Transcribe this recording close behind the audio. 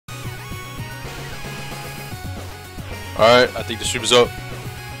Alright, I think the stream is up.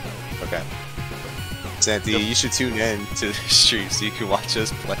 Okay. Santi, you should tune in to the stream so you can watch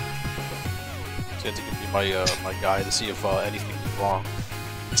us play. Santi can be my guy to see if anything is wrong.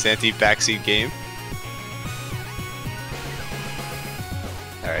 Santi backseat game.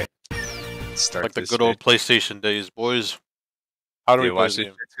 Alright. Start Like the this good old PlayStation days, boys. How do we play watch this it?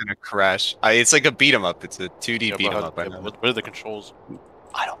 game? It's gonna crash. It's like a beat 'em up. It's a 2D Yeah, beat 'em but up. what are the controls?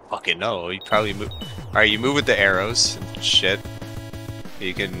 I don't fucking know. You probably move. Alright, you move with the arrows and shit.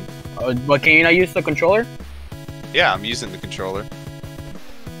 You can. But can you not use the controller? Yeah, I'm using the controller.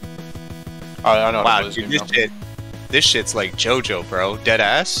 I know. Wow, dude, this shit's like JoJo, bro. Dead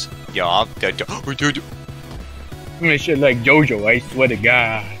ass. Yo, I'm dead. This shit like JoJo, I swear to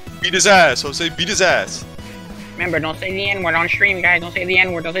God. Beat his ass. I'll say beat his ass. Remember, don't say the N word on stream, guys. Don't say the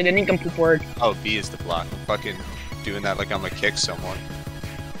N word. Don't say the nincompoop word. Oh, B is the block. I'm fucking doing that like I'm gonna kick someone.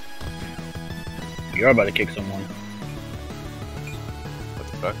 You're about to kick someone. What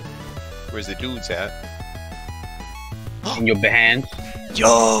the fuck? Where's the dudes at? In your hands.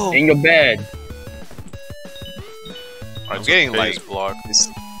 Yo! In your bed. I'm getting like block.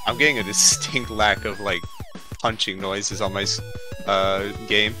 I'm getting a distinct lack of like punching noises on my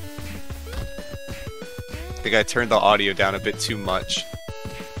game. I think I turned the audio down a bit too much.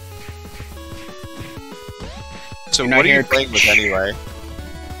 So what are you playing with anyway?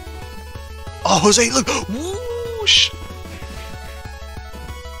 Oh, Jose, look! Whoosh!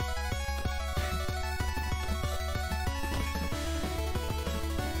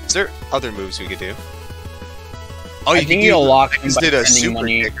 Is there other moves we could do? Oh, I think you'll lock him by did a spending super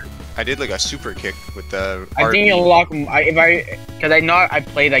money. kick. I did like a super kick with the. I think you'll lock him. Because I know I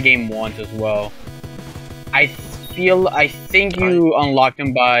played that game once as well. I think you unlocked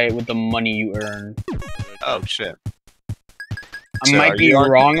him with the money you earn. Oh shit! I might be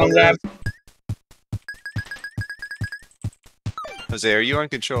wrong on that. Jose, are you on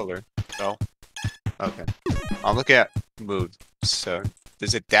controller? No. Okay. I'm looking at moves. So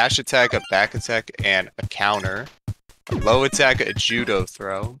there's a dash attack, a back attack, and a counter. A low attack, a judo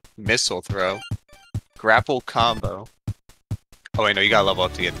throw, missile throw, grapple combo. Oh wait, no, you gotta level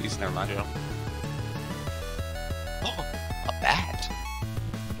up to get these. Never mind. Yeah. Oh, not bad.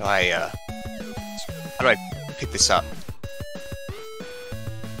 How do I pick this up?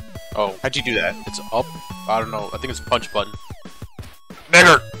 Oh, How'd you do that? it's up. I don't know. I think it's punch button.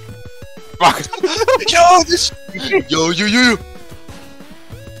 Nigger. Fuck. Yo, this. Yo.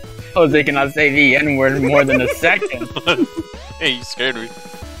 Jose cannot say the N word more than a second. Hey, you scared me.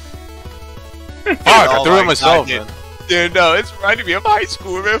 Fuck, I threw it myself, man. Dude, no, it's reminding me of high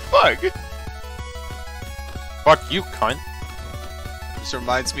school, man. Fuck. Fuck you, cunt. This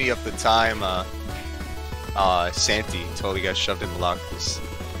reminds me of the time, Santi totally got shoved in the lockers.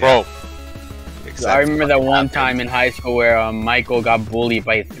 Bro. I remember that one time in high school where Michael got bullied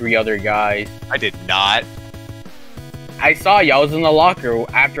by 3 other guys. I did not. I saw you. I was in the locker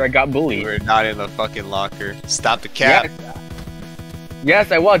after I got bullied. You were not in the fucking locker. Stop the cap.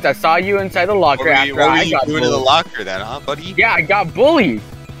 Yes, I was. I saw you inside the locker after I got bullied. What were you doing in the locker then, huh, buddy? Yeah, I got bullied.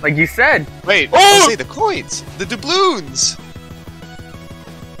 Like you said. Wait, oh! Say the coins! The doubloons!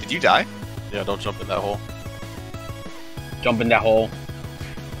 Did you die? Yeah, don't jump in that hole. Jump in that hole.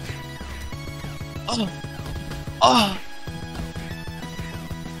 Oh!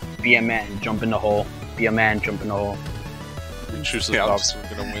 Be a man, jump in the hole. Be a man, jump in the hole. Choose the dogs,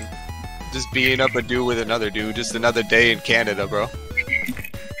 we're gonna win. Just being up a dude with another dude. Just another day in Canada, bro.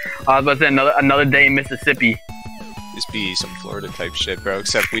 I was about to say another day in Mississippi. Just be some Florida type shit, bro.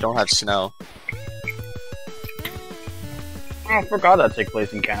 Except we don't have snow. Oh, I forgot that takes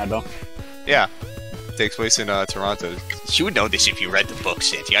place in Canada. Yeah. It takes place in Toronto. You would know this if you read the book,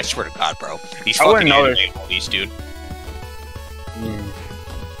 Santi. I swear to God, bro. These fucking anime movies, dude.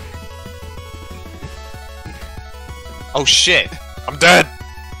 Oh shit! I'm dead!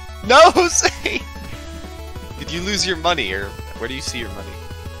 No, say! Did you lose your money, or where do you see your money?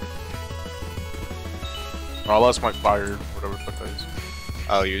 Oh, I lost my fire, whatever the fuck that is.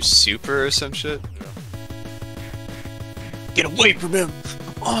 Oh, you're super or some shit? Yeah. Get away from him!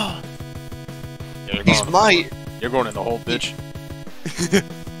 Oh. Yeah, He's mine! You're going in the hole, bitch.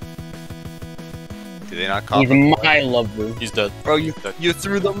 Did they not call He's him? my lover. He's dead. Bro, you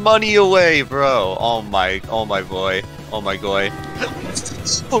threw the money away, bro! Oh my boy. Oh my boy.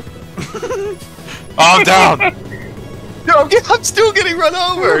 Oh. I'm down! No, I'm still getting run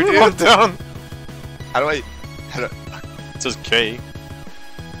over, dude! I'm down! How do I... It says K.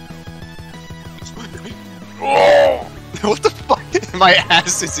 Oh! What the fuck? My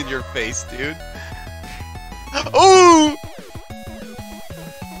ass is in your face, dude. Oh!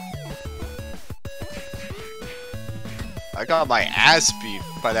 I got my ass beat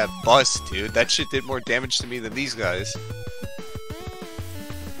by that bus, dude. That shit did more damage to me than these guys.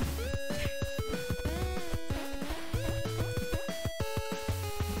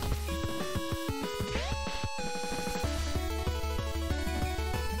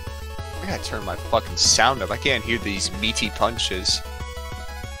 I gotta turn my fucking sound up. I can't hear these meaty punches.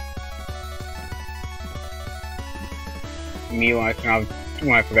 Me when I forgot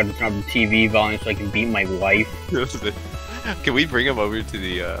to turn off the TV volume so I can beat my wife. Can we bring him over to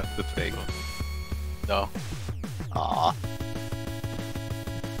the thing? No. Aw.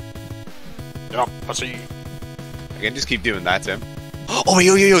 No, pussy. I can just keep doing that to him. Oh,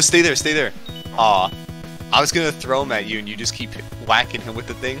 yo, stay there, stay there. Aw. I was gonna throw him at you and you just keep whacking him with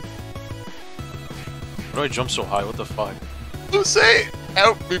the thing. Why do I jump so high? What the fuck? Jose,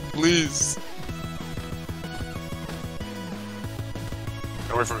 help me, please.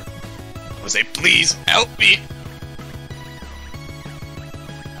 Get away from me. Jose, please help me.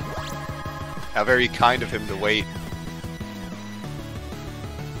 How very kind of him to wait.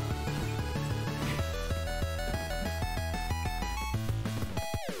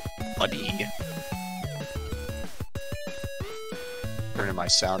 Buddy. Turning my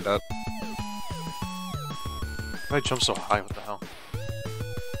sound up. Why did I jump so high? What the hell?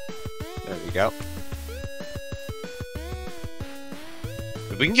 There we go.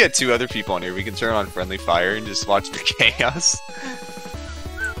 If we can get 2 other people on here, we can turn on friendly fire and just watch the chaos.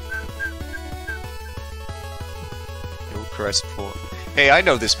 Crestful. Hey, I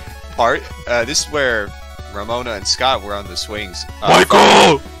know this part. This is where Ramona and Scott were on the swings.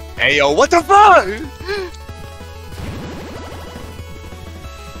 Michael! Hey, yo, what the fuck?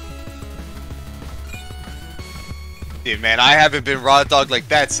 Dude, man, I haven't been raw dog like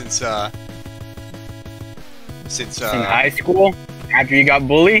that since In high school? After you got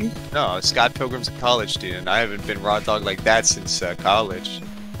bullied? No, Scott Pilgrim's in college, dude, and I haven't been raw dog like that since college,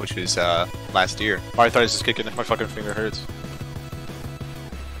 which was last year. Oh, I thought I was just kicking it. My fucking finger hurts.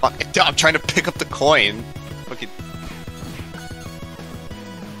 Fuck, I'm trying to pick up the coin. Fucking.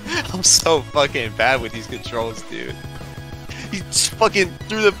 I'm so fucking bad with these controls, dude. He just fucking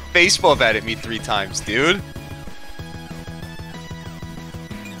threw the baseball bat at me 3 times, dude.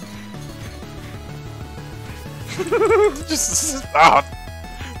 Just stop.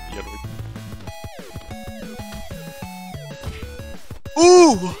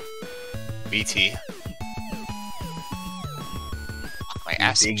 Ooh! BT. My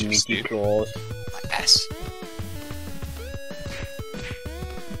ass Big juice, Mickey dude. claws. My ass.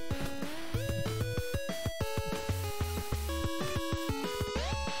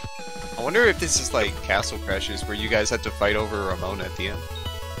 I wonder if this is like Castle Crashers where you guys have to fight over Ramona at the end.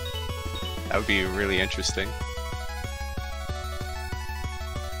 That would be really interesting.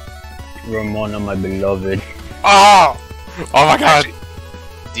 Ramona, my beloved. Oh! Oh my god! Actually,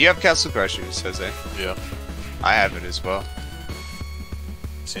 do you have Castle Crashers, Jose? Yeah. I have it as well.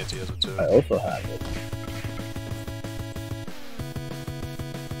 Santi has it too. I also have it.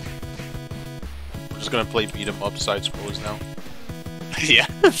 We're just gonna play beat 'em up side scrollers now. Yeah.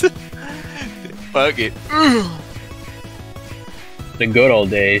 Fuck it. The good old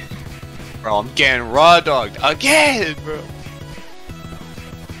days. Bro, I'm getting raw dogged again, bro.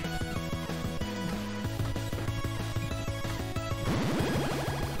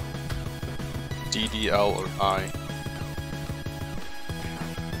 DDL or I.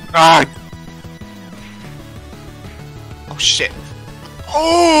 Ah! Oh shit.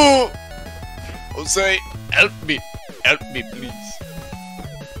 Oh! Jose, help me. Help me, please.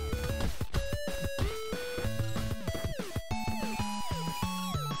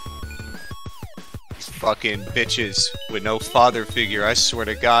 These fucking bitches with no father figure, I swear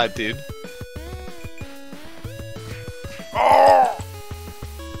to God, dude. Oh!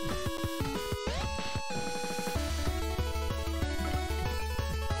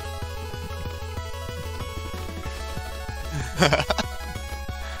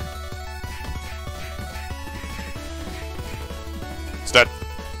 It's dead.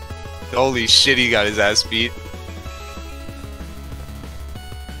 Holy shit, he got his ass beat.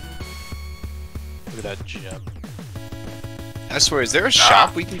 Look at that gem. I swear, is there a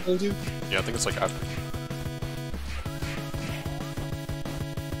shop we can go to? Yeah, I think it's like after.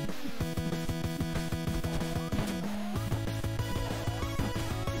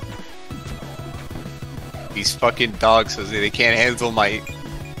 These fucking dogs, Jose, they can't handle my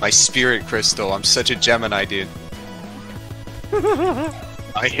spirit crystal. I'm such a Gemini, dude.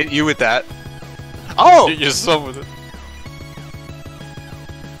 I hit you with that. Oh! Hit yourself with it.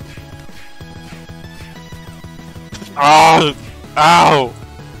 Ah! Ow!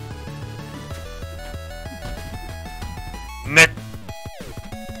 Nick.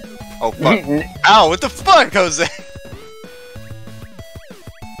 Oh fuck! Ow! What the fuck, Jose?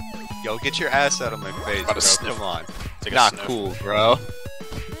 Yo, get your ass out of my face, About bro. to sniff. Come on. Take a Not sniff. cool, bro.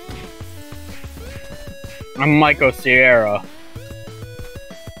 I'm Michael Cera.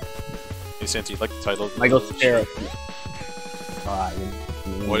 Hey, Santi, you like the title? Michael Cera. Alright.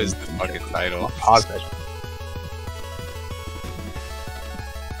 What is the fucking title? Pause that.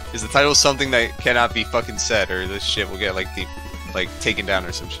 Is the title something that cannot be fucking said, or this shit will get like taken down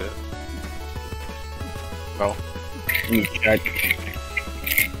or some shit? No. You check.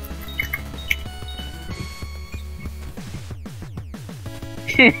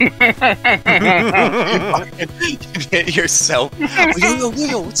 You hit yourself. Oh,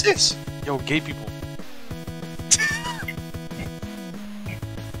 yo, what's this? Yo, gay people.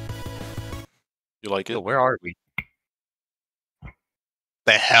 You like Yo, it? where are we?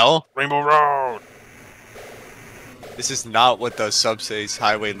 The hell? Rainbow Road. This is not what the Subspace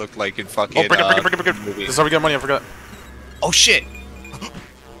Highway looked like in fucking. Oh, bring it. movie. This is how we get money. I forgot. Oh shit!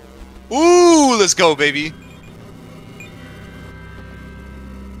 Ooh, let's go, baby.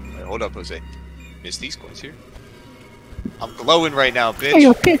 Wait, hold up, Jose. Miss these coins here. I'm glowing right now, bitch. Hey,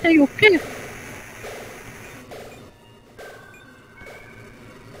 okay, hey, okay.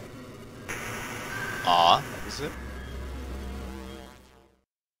 Aw, is it?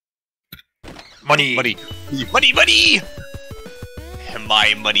 Money. Money.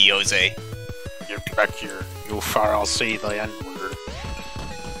 My money, Jose. Get back here. You far, I'll say the N-word.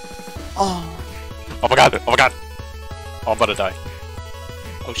 Oh. Oh my god. Oh, I'm about to die.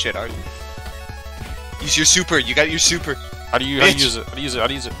 Oh shit, are you? Use your super. You got your super. How do you use it? How do you use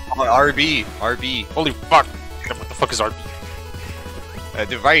it? Oh, RB. Holy fuck. What the fuck is RB?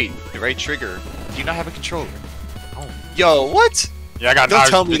 The right trigger. Do you not have a controller? Oh. Yo, what? Yeah, I got Don't knives,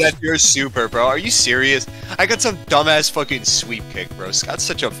 tell me bitch. that you're super, bro. Are you serious? I got some dumbass fucking sweep kick, bro. Scott's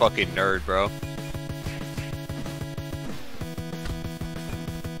such a fucking nerd, bro.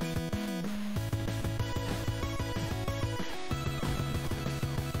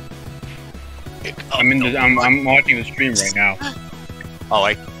 I'm watching the stream right now. Oh,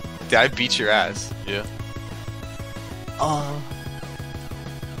 did I beat your ass? Yeah. Oh.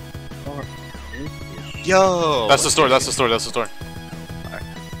 Yo. That's the story.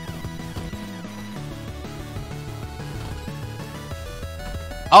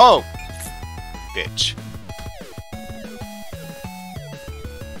 Oh. Bitch.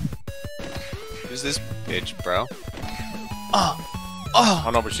 Who's this bitch, bro? Oh. Oh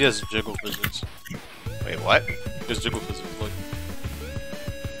no, but she has jiggle physics. Wait, what? She has jiggle physics, like.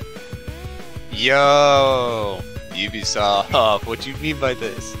 Yo. Ubisoft. What do you mean by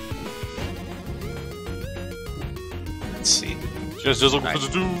this? Let's see. She has jiggle Nice.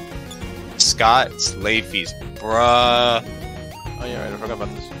 physics too. Scott's late fees. Bruh. Oh yeah, right, I forgot about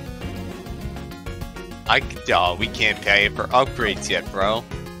this. Oh, we can't pay for upgrades yet, bro.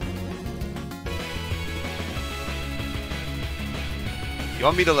 You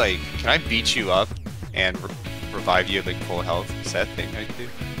want me to, like, can I beat you up and revive you at, like, full health? Is that thing I can do?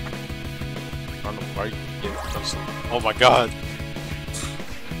 I don't know why you getting close. Oh my god.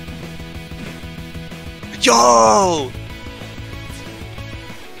 Yo!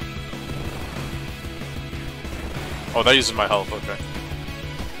 Oh, that uses my health, okay.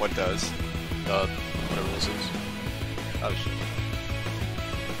 What does? Whatever this is. Oh, shit.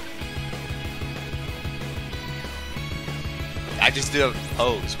 I just did a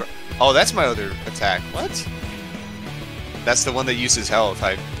pose, bro. Oh, that's my other attack. What? That's the one that uses health.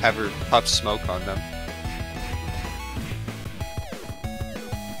 I have her puff smoke on them.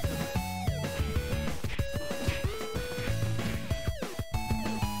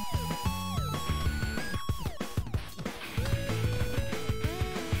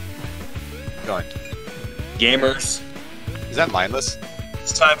 Going. Gamers, Is that mindless?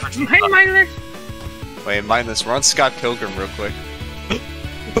 it's time for Mindless. Wait, mindless. We're on Scott Pilgrim real quick.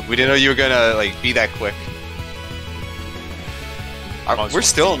 We didn't know you were gonna like be that quick. We're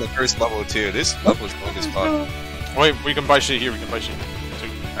still on the first level too. This level's long as fuck. Wait, we can buy shit here.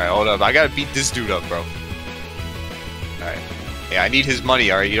 Alright, hold up. I gotta beat this dude up, bro. Alright. Yeah, I need his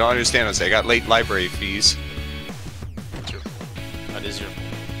money, alright? You don't understand us. I got late library fees. That is your.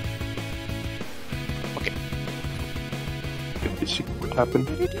 What happened?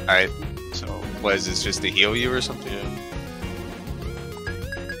 Alright. So, what is this, just to heal you or something? Yeah.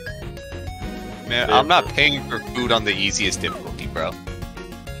 Man, I'm not paying for food on the easiest difficulty, bro.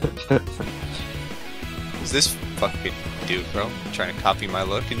 Is this fucking dude, bro? Trying to copy my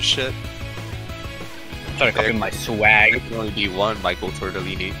look and shit? Trying to copy my swag. There can only be one Michael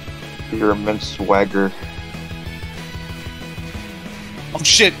Tortellini. Your immense swagger. Oh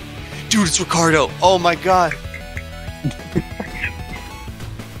shit! Dude, it's Ricardo! Oh my god!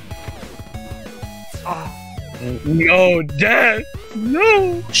 No, Dad! No!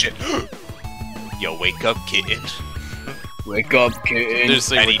 Oh shit! Yo, wake up, kitten. Wake up, kitten. Just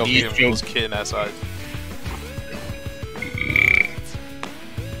say wake up, need kitten, you. those kitten ass eyes.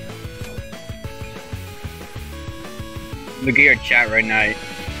 Look at your chat right now.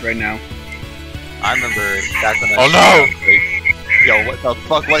 Right now. I remember back when I Oh no! Yo, what the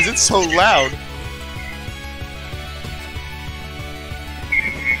fuck? Why is it so loud?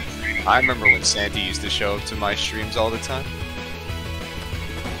 I remember when Sandy used to show up to my streams all the time.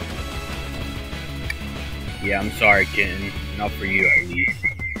 Yeah, I'm sorry, kitten. Not for you, at least.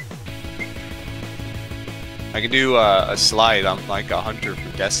 I can do a slide. I'm like a hunter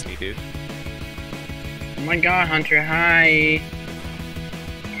for Destiny, dude. Oh my god, Hunter, hi!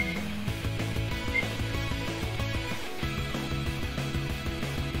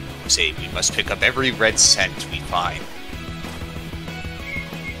 Say we must pick up every red scent we find.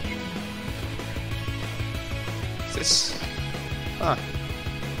 Is this? Huh.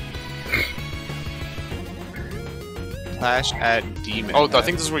 Clash at Demon. Oh, I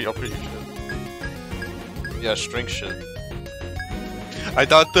think this is where you upgrade your shit. Yeah, strength shit. I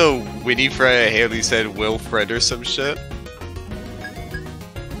thought the Winifred Haley said Wilfred or some shit.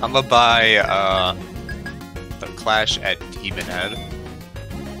 I'm gonna buy the Clash at Demon Head.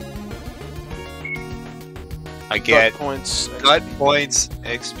 I get points. gut points,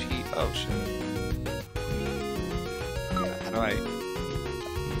 XP. Oh shit. How do I?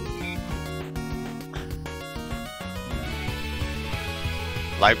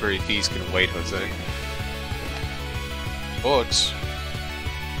 Library fees can wait, Jose. Books.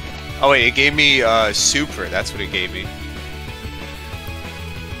 Oh wait, it gave me super. That's what it gave me.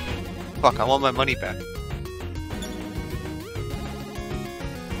 Fuck, I want my money back.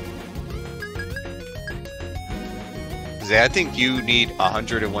 Zay, I think you need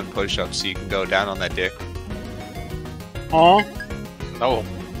 101 push-ups so you can go down on that dick. Aw. No.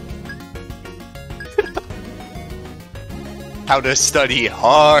 How to study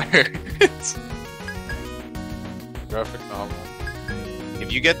hard. Graphic novel.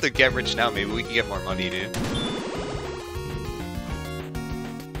 If you get the get rich now, maybe we can get more money, dude.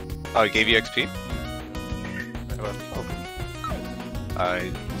 Oh, it gave you XP?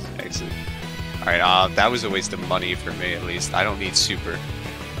 Excellent. Alright, that was a waste of money for me, at least. I don't need super.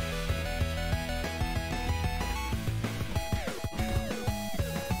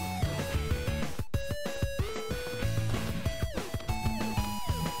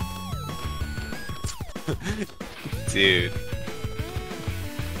 Dude.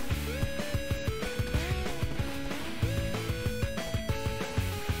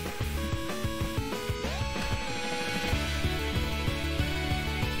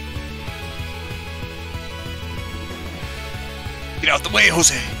 Get out the way,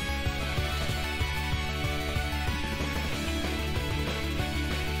 Jose!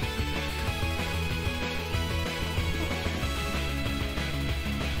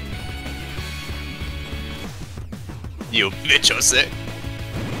 You bitch, Jose!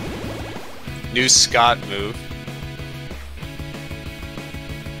 New Scott move.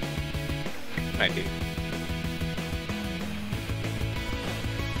 I do.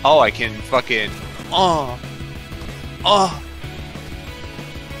 Oh, I can fucking... Oh! Oh!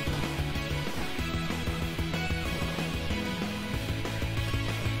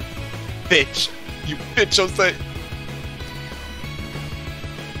 Bitch! You bitch, Jose!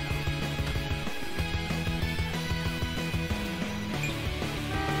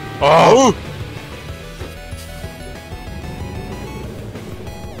 Oh!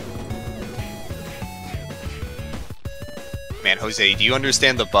 Man, Jose, do you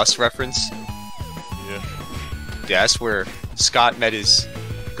understand the bus reference? Yeah. Yeah, that's where Scott met his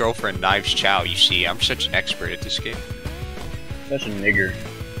girlfriend, Knives Chow, you see. I'm such an expert at this game. Such a nigger.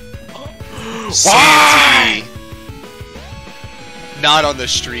 Sandy! Not on the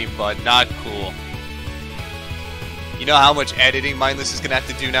stream, bud. Not cool. You know how much editing Mindless is gonna have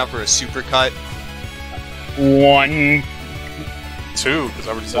to do now for a supercut? 1. 2, because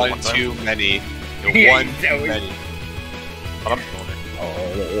I already said One one time. too many. Yeah, One that too was- many. But I'm doing it.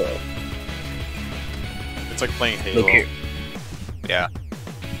 Oh, It's like playing Halo. look here. Yeah.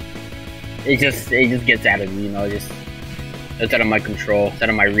 It just gets out of me, you know, it's out of my control. It's out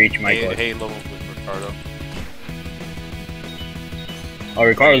of my reach, Michael. Halo with Ricardo. Oh,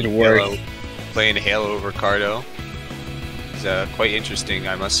 Ricardo's worse. Halo. Playing Halo with Ricardo is quite interesting,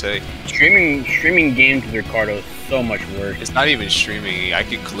 I must say. Streaming games with Ricardo is so much worse. It's not even streaming. I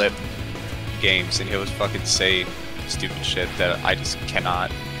could clip games and he'll fucking say stupid shit that I just cannot.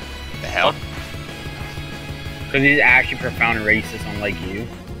 The hell? Because he's actually profound racist, unlike you.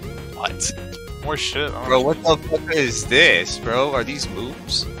 What? More shit. I don't Bro, know. what the fuck is this, bro? Are these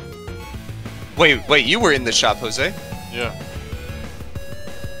moves? Wait, you were in the shop, Jose? Yeah.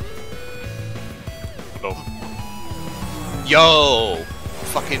 No. Yo!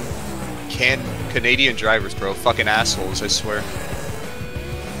 Fucking Canadian drivers, bro. Fucking assholes, I swear.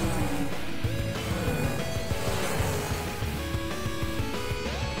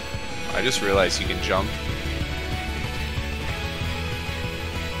 I just realized you can jump.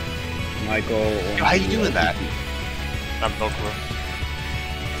 Michael. Yo, how you doing that? I have no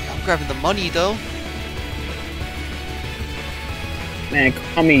clue. I'm grabbing the money, though. Man,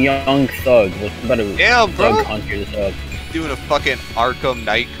 call me Young Thug. What's better? Damn, bro. Thug Hunter this up. Doing a fucking Arkham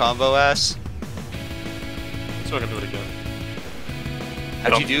Knight combo ass. So I can do it again.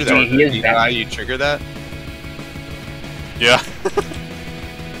 How'd you do that? He is Do you know how you trigger that? Yeah.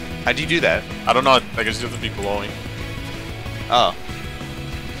 How'd you do that? I don't know. I guess you have to be glowing. Oh.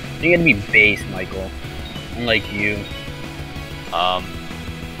 You gotta be base, Michael. Unlike you.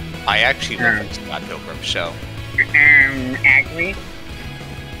 I actually love the Scott Pilgrim show. Actually,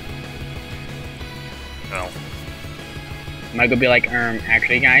 No. Michael be like,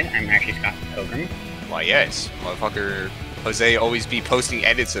 actually, guys, I'm actually Scott Pilgrim. Why, yes. Motherfucker, Jose always be posting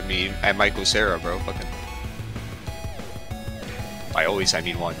edits of me and Michael Cera, bro. Fucking. By always, I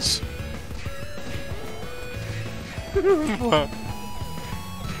mean once.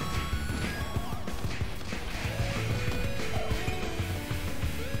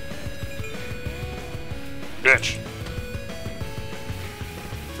 Bitch.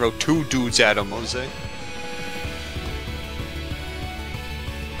 Throw 2 dudes at him, Jose.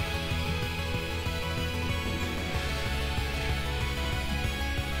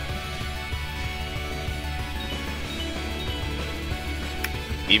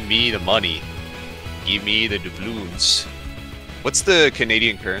 Give me the money. Give me the doubloons. What's the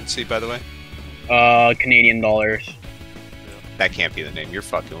Canadian currency, by the way? Canadian dollars. That can't be the name. You're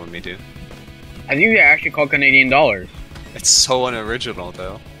fucking with me, dude. I think they're actually called Canadian dollars. It's so unoriginal,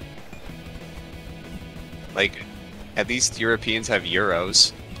 though. Like, at least Europeans have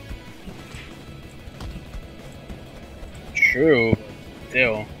euros. True.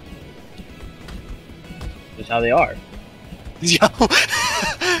 Still. Just how they are. Yo!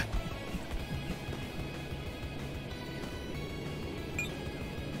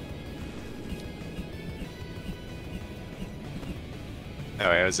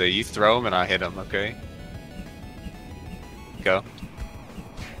 Alright, Jose, you throw him and I hit him, okay? Go.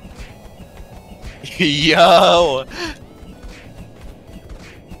 Yo!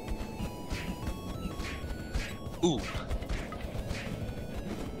 Ooh.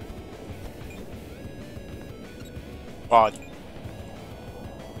 God.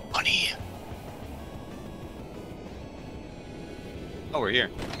 Money. Oh, we're here.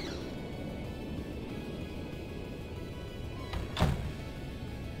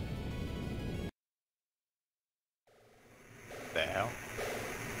 The hell?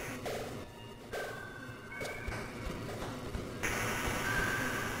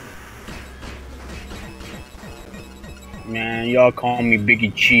 Man, y'all call me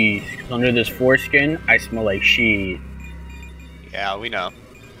Biggie Cheese. 'Cause under this foreskin, I smell like shit. Yeah, we know.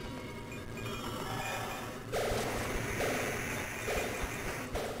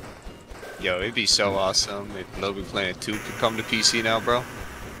 Yo, it'd be so awesome if Little Big Planet 2 could come to PC now, bro.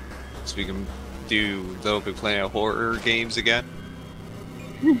 So we can do Little Big Planet horror games again.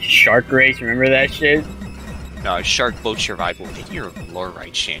 Shark Race, remember that shit? No, Shark Boat Survival. Get your lore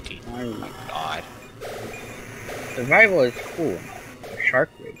right, Shanty. Oh my god. Survival is cool. Shark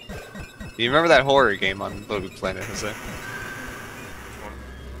Race. Do you remember that horror game on Little Big Planet, Jose?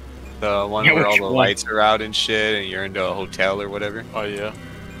 The one Yeah, where all which the one? lights are out and shit, and you're into a hotel or whatever? Oh yeah.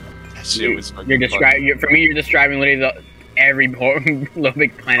 That shit was fucking You're fun. describing. For me, you're describing literally every Little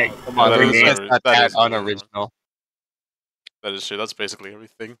Big Planet. Come on, That dude, is that's alright. not That that is alright. unoriginal. That is shit. That's basically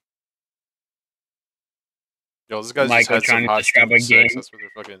everything. Yo, this guy's Michael just had trying some to hot describe stupid a sex. game. That's what they're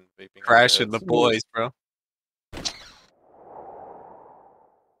fucking vaping on Crashing their the heads. boys, bro.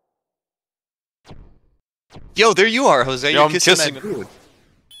 Yo, there you are, Jose. Yo, You're I'm kissing kissing that him. dude.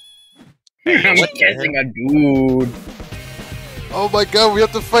 Hey, I'm what the kissing a dude. Oh my god, we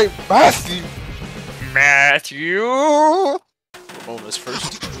have to fight Matthew! Matthew! Bonus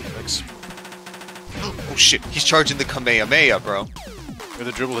first. Thanks. Oh shit, he's charging the Kamehameha, bro. We have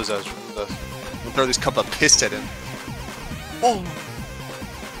to dribble his ass. Dribble his ass. We'll throw this cup of piss at him. Oh!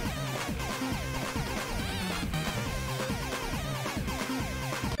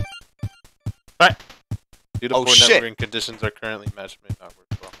 Right. Due to Oh, poor shit. networking conditions are currently match may not work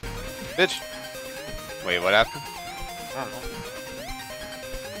well. Bitch. Wait, what happened? I don't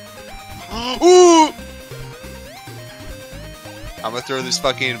know. Ooh! I'm gonna throw this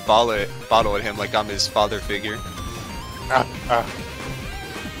fucking bottle at him like I'm his father figure.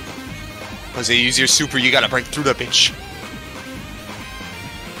 Jose, use your super, you gotta break through the bitch.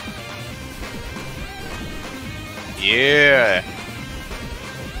 Yeah.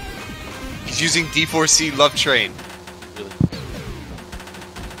 He's using D4C Love Train. Really.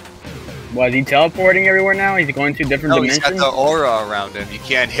 Was he teleporting everywhere now? He's going to different No, he's dimensions? got the aura around him. You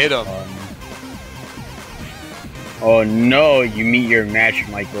can't hit him. Oh no, you meet your match,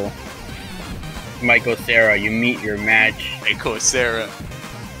 Michael. Michael Cera, you meet your match. Michael Cera.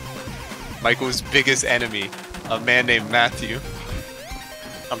 Michael's biggest enemy. A man named Matthew.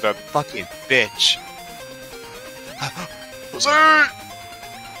 I'm dead. Fucking bitch. Jose!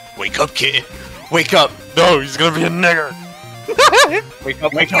 Wake up, kid. Wake up. No, he's gonna be a nigger. Wake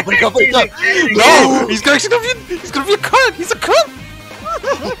up, wake up, wake up, wake up. No, he's gonna be a cunt. He's a cunt.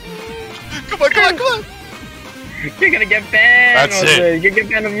 Come on, come on, come on. You're gonna get banned. That's it. You're gonna get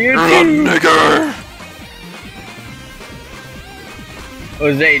banned on You're a YouTube. nigger.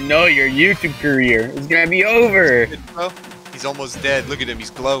 Jose, no, your YouTube career is gonna be over. He's almost dead. Look at him, he's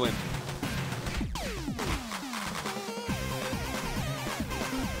glowing.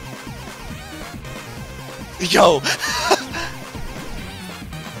 Yo!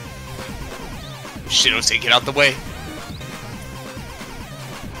 Shit, Jose, get out the way.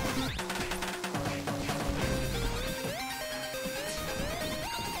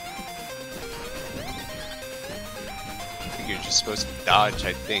 I think you're just supposed to dodge,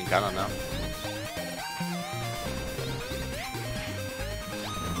 I think. I don't know.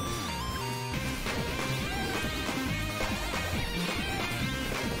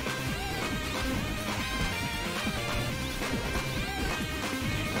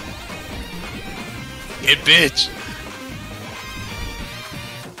 Hit bitch!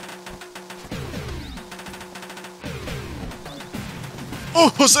 Oh,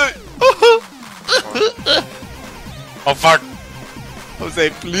 Jose! Oh fuck. Jose,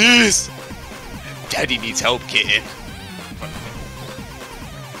 please! Daddy needs help, kitten.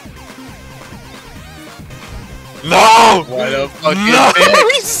 No! What a fucking No!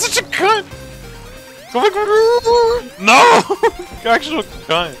 bitch! He's such a cunt! Come on, no! Actual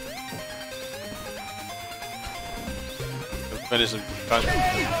cunt. Let's finish him, cunt.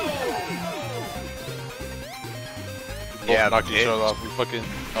 Yeah, knocked each bitch. other off. We fucking.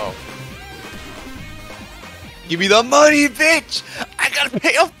 Oh. Give me the money, bitch! I gotta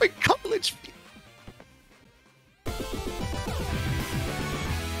pay off my college fee.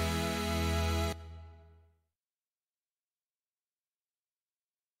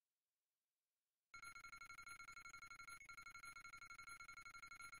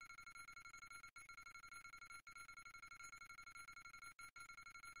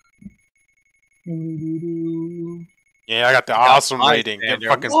 Yeah, I got the got awesome rating. Get bystander.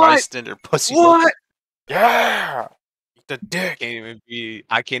 fucking What? bystander pussy. What? Yeah! Eat the dick.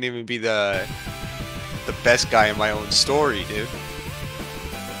 I can't even be the best guy in my own story, dude.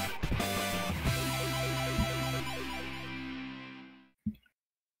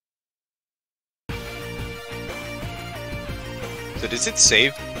 So does it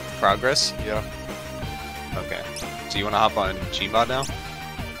save progress? Yeah. Okay. So you wanna hop on Gmod now?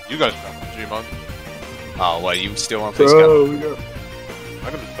 You guys got Gmod. Oh, what? You still wanna play Skyrim?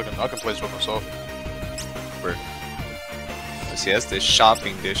 I can play this with myself. Let's see, that's the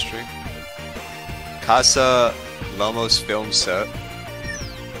shopping district. Casa Lomos film set.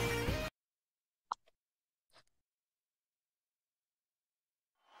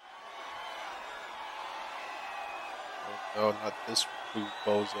 Oh, not this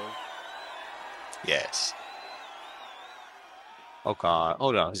bozo. Yes. Okay,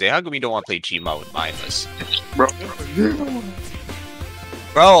 hold on. Jose, how come you don't want to play Gmod with mindless? Bro.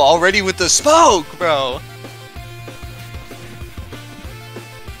 Bro, already with the smoke, bro!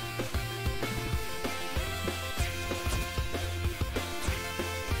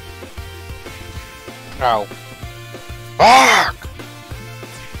 Ow. Fuck!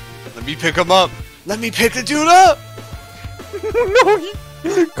 Let me pick him up! Let me pick the dude up! No!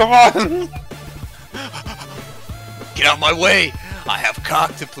 Come on! Get out my way! I have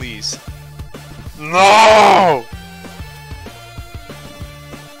cock to please. No!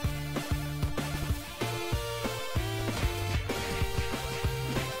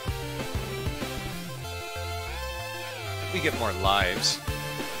 We get more lives.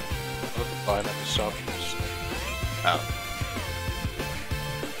 I'll have to buy another shop. Oh.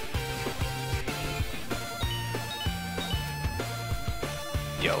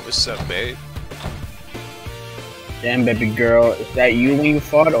 Yo, what's up, babe? Damn, baby girl, is that you when you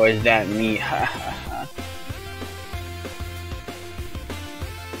fought, or is that me? Ha ha ha.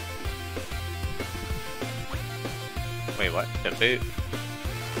 Wait, what? The food?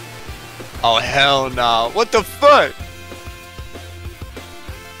 Oh, hell no. What the fuck?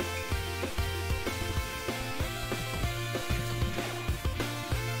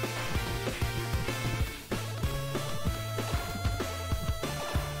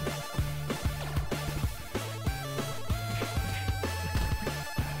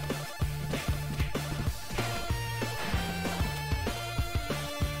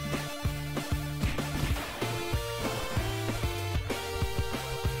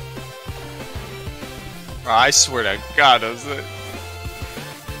 I swear to God, I was like...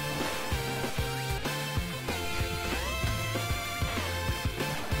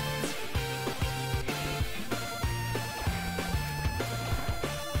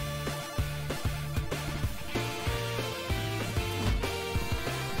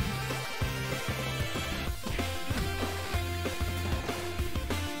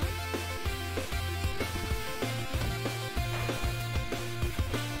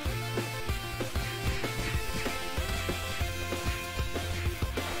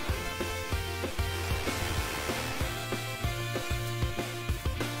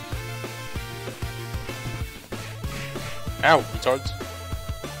 Ow, retards.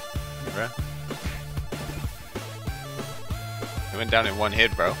 Bruh. It went down in one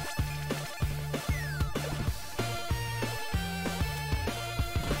hit, bro.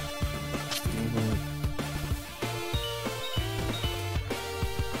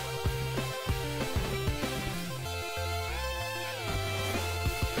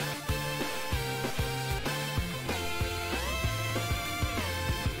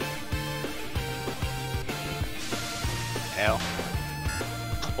 Hell.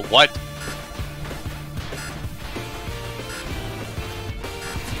 What?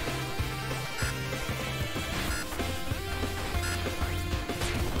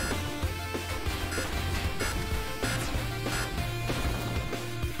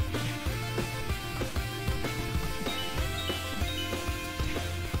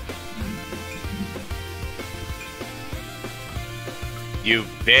 You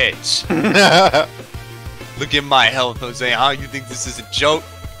bitch. Look at my health, Jose. How you think this is a joke?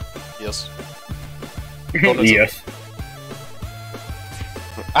 Yes. Yes.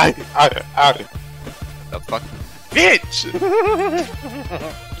 I. The fuck? Bitch!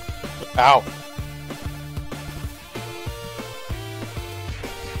 Ow.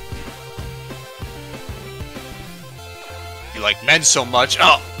 You like men so much.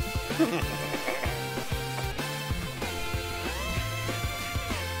 Oh!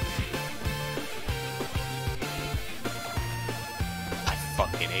 I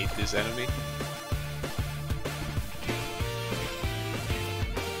fucking hate this enemy.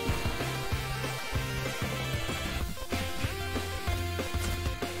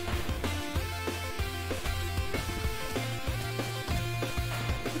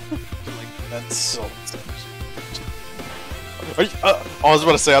 That's so. Are you, I was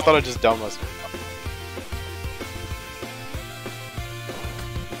about to say, I thought I just downed myself.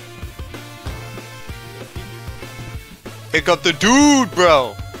 Pick up the dude,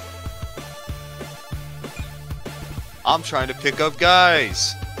 bro! I'm trying to pick up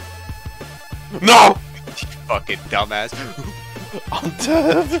guys. No! You fucking dumbass. I'm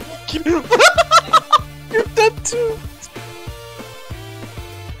dead. You're dead too.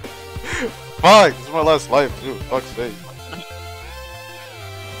 Fuck, this is my last life, dude. Fuck's sake.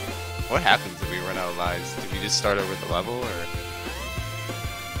 What happens if we run out of lives? Do we just start over the level, or...?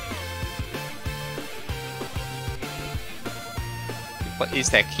 What is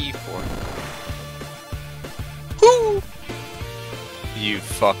that key for? Woo! You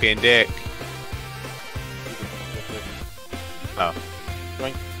fucking dick. Oh.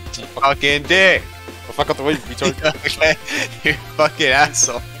 Doink. You fucking dick! Oh, fuck out the way, retard. Okay, you fucking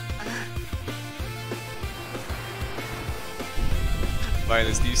asshole.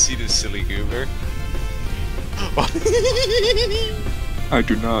 Linus, do you see this silly goober? I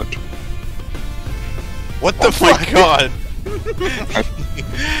do not. What the Oh fuck? my god!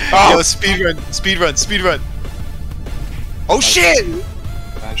 Yo, speedrun, speedrun, speedrun! Oh shit!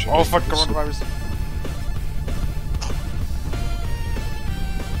 Oh fuck, coronavirus.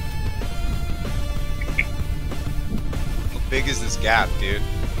 How big is this gap, dude?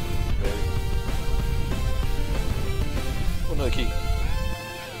 Oh, another key.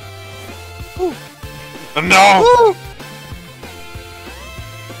 Woo. No! Woo!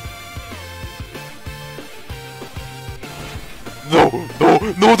 No, no,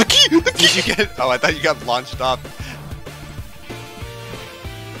 no, the key! The Did key! you get? Oh, I thought you got launched off.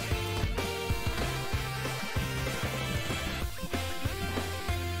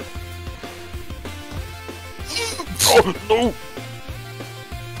 Oh, no!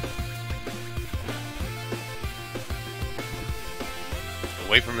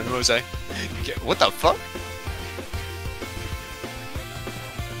 Away from him, Jose. What the fuck?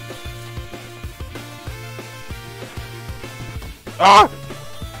 Ah!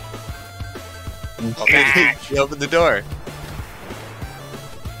 Oh, he opened the door.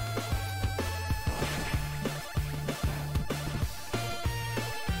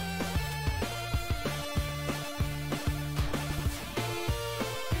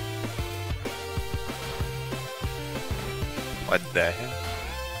 What the hell?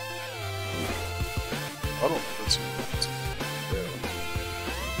 I don't know.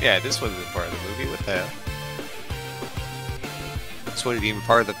 Yeah, this wasn't part of the movie. What the hell? This wasn't even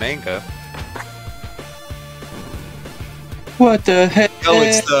part of the manga. What the heck? No,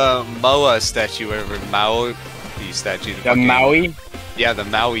 it's the Moa statue, whatever. Maui statue. The Maui? Yeah, the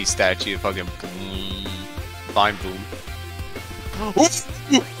Maui statue. Fucking boom. Fine boom.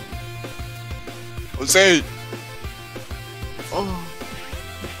 Jose! Oh.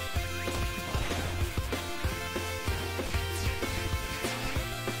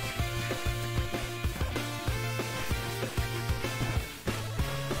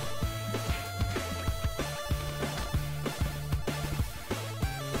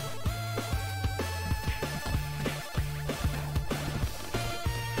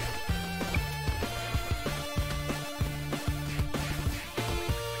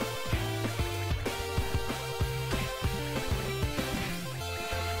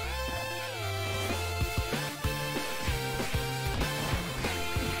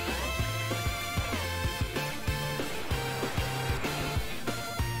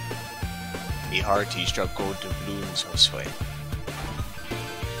 Mi heart is struck gold to balloons or sway.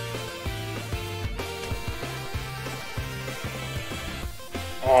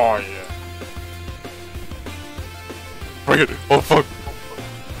 Oh, yeah. Bring it! Oh, fuck!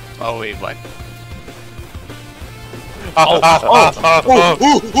 Oh wait, what?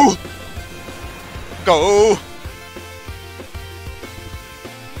 Go!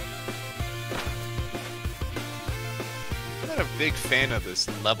 I'm not a big fan of this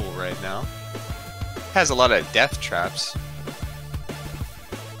level right now. Has a lot of death traps.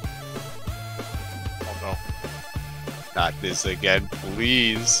 Oh, no. Not this again,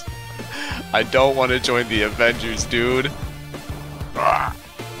 please. I don't want to join the Avengers, dude. Ah.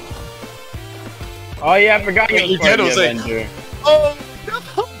 Oh yeah, I forgot Wait, you you were part of did, the Jose. Avenger. Oh no!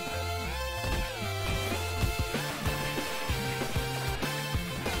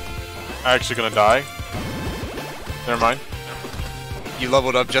 I'm actually gonna die. Never mind. You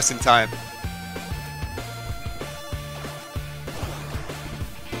leveled up just in time.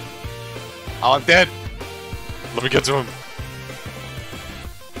 Oh, I'm dead. Let me get to him.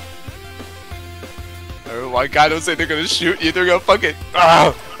 Oh my god, don't say they're gonna shoot you, they're gonna fucking.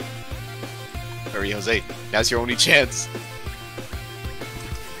 Ah! Hurry, Jose. Now's your only chance.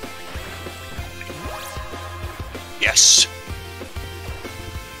 Yes!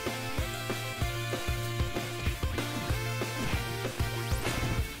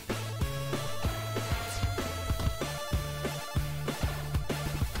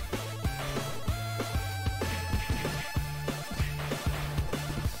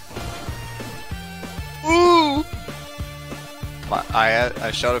 Ooh!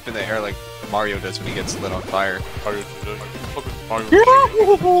 I shot up in the air like Mario does when he gets lit on fire. Mario, fucking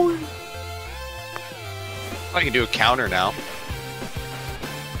Mario. I can do a counter now.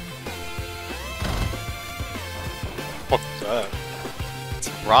 What is that? It's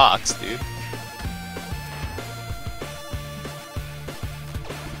rocks, dude.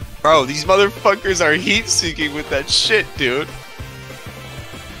 Bro, these motherfuckers are heat-seeking with that shit, dude.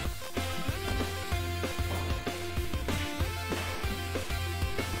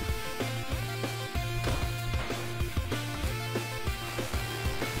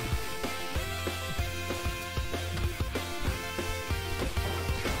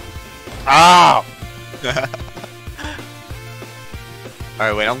 Ah!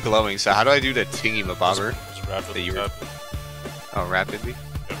 Alright, wait, I'm glowing, so how do I do the tingy-mabobber? Just rapid, That you- rapid. Oh, rapidly?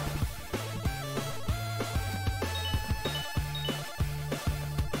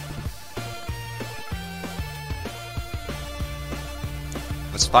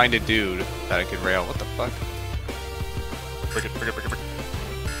 Let's find a dude that I can rail. What the fuck? Break it, break it, break it, break it.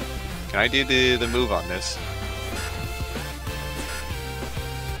 Can I do the move on this?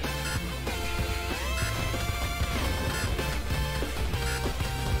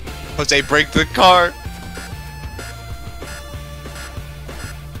 Jose, break the car.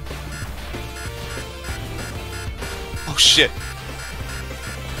 Oh shit.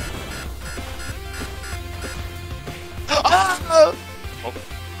 Ah!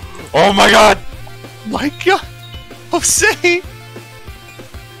 Oh my god! My god! Jose!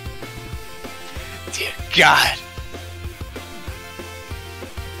 Dear God!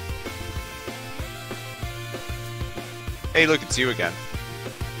 Hey, look, it's you again.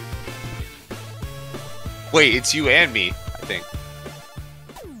 Wait, it's you and me, I think.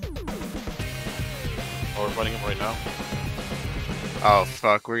 Oh, we're fighting him right now. Oh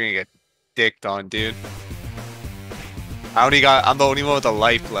fuck, we're gonna get dicked on, dude. I'm the only one with a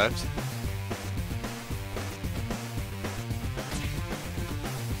life left.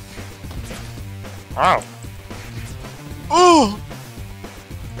 Wow. Oh!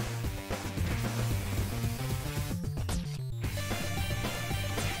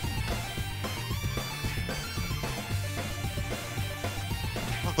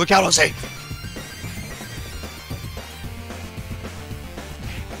 Look out, Jose!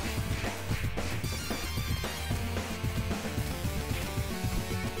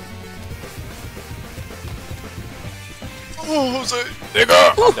 Oh, Jose!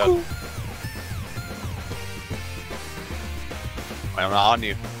 Nigga! I'm dead. I'm not on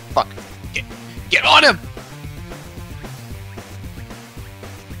you. Fuck. Get on him!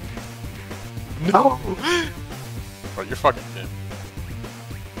 No! Bro, you're fucking dead.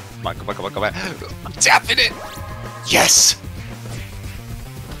 Come on, come on, come on, come on. I'm tapping it! Yes!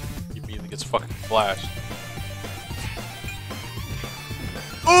 He immediately gets fucking flashed.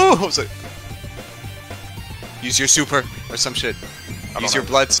 Oh, Jose! Use your super or some shit. Use your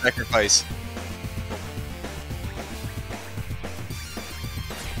blood sacrifice.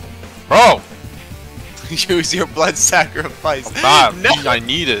 Bro! Use your blood sacrifice. I'm not. No. I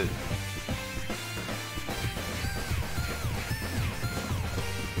need it.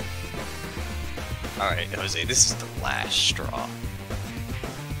 Alright, Jose, this is the last straw.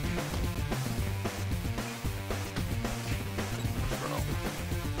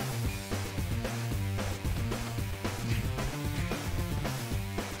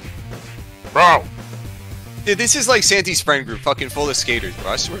 Bro! Dude, this is like Santi's friend group, fucking full of skaters,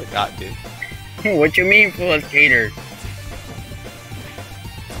 bro. I swear to God, dude. What you mean full of skaters?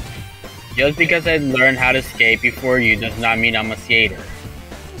 Just because I learned how to skate before you does not mean I'm a skater.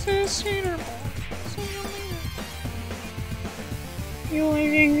 You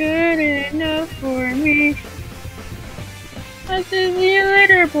ain't good enough for me. I said, see you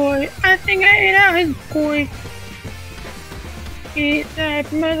later, boy. I think I ate out his boy. Eat that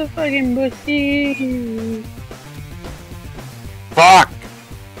motherfucking pussy. Fuck!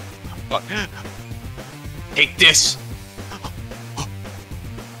 Fuck. Take this!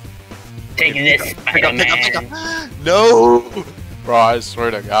 Take this, Pick up, pick up, pick Spider-Man. up. No! Bro, I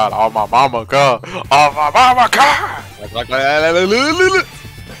swear to God, on my mama car! On my mama car!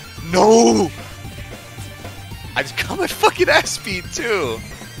 No! I've come at fucking ass speed too!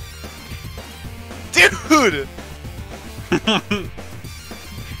 Dude!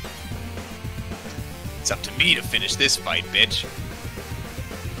 It's up to me to finish this fight, bitch.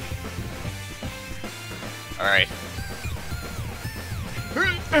 Alright.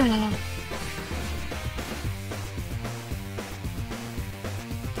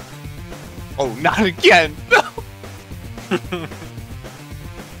 Oh, not again! No!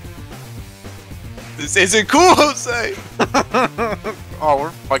 This isn't cool, Jose! Oh, we're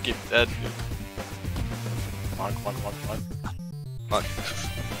fucking dead, dude. Come on, come on, come on, come on.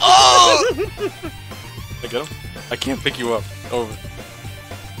 Oh! I get him? I can't pick you up. Over.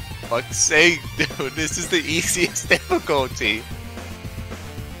 Fuck's sake, dude, this is the easiest difficulty.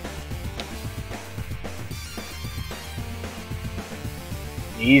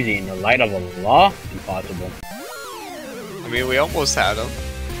 Easy in the light of a law? Impossible. I mean, we almost had him.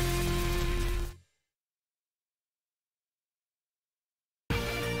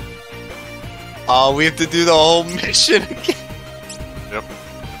 Oh, we have to do the whole mission again. Yep.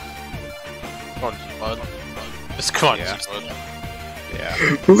 Come on, G-Mod. Just come on, Yeah. G-Mod.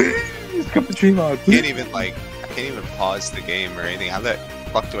 Yeah. Please come to Dreamod. I can't even, like, I can't even pause the game or anything. How the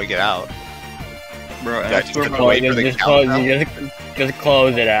fuck do I get out? Bro, Yeah, ask just for gonna my- wait for the Just close, countdown. just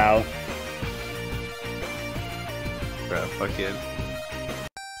close it out. Bro, fucking.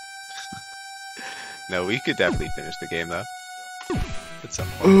 No, we could definitely finish the game though. At some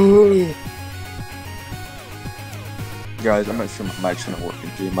point. Guys, I'm not sure my mic's gonna work in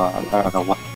Dreamod. I don't know why.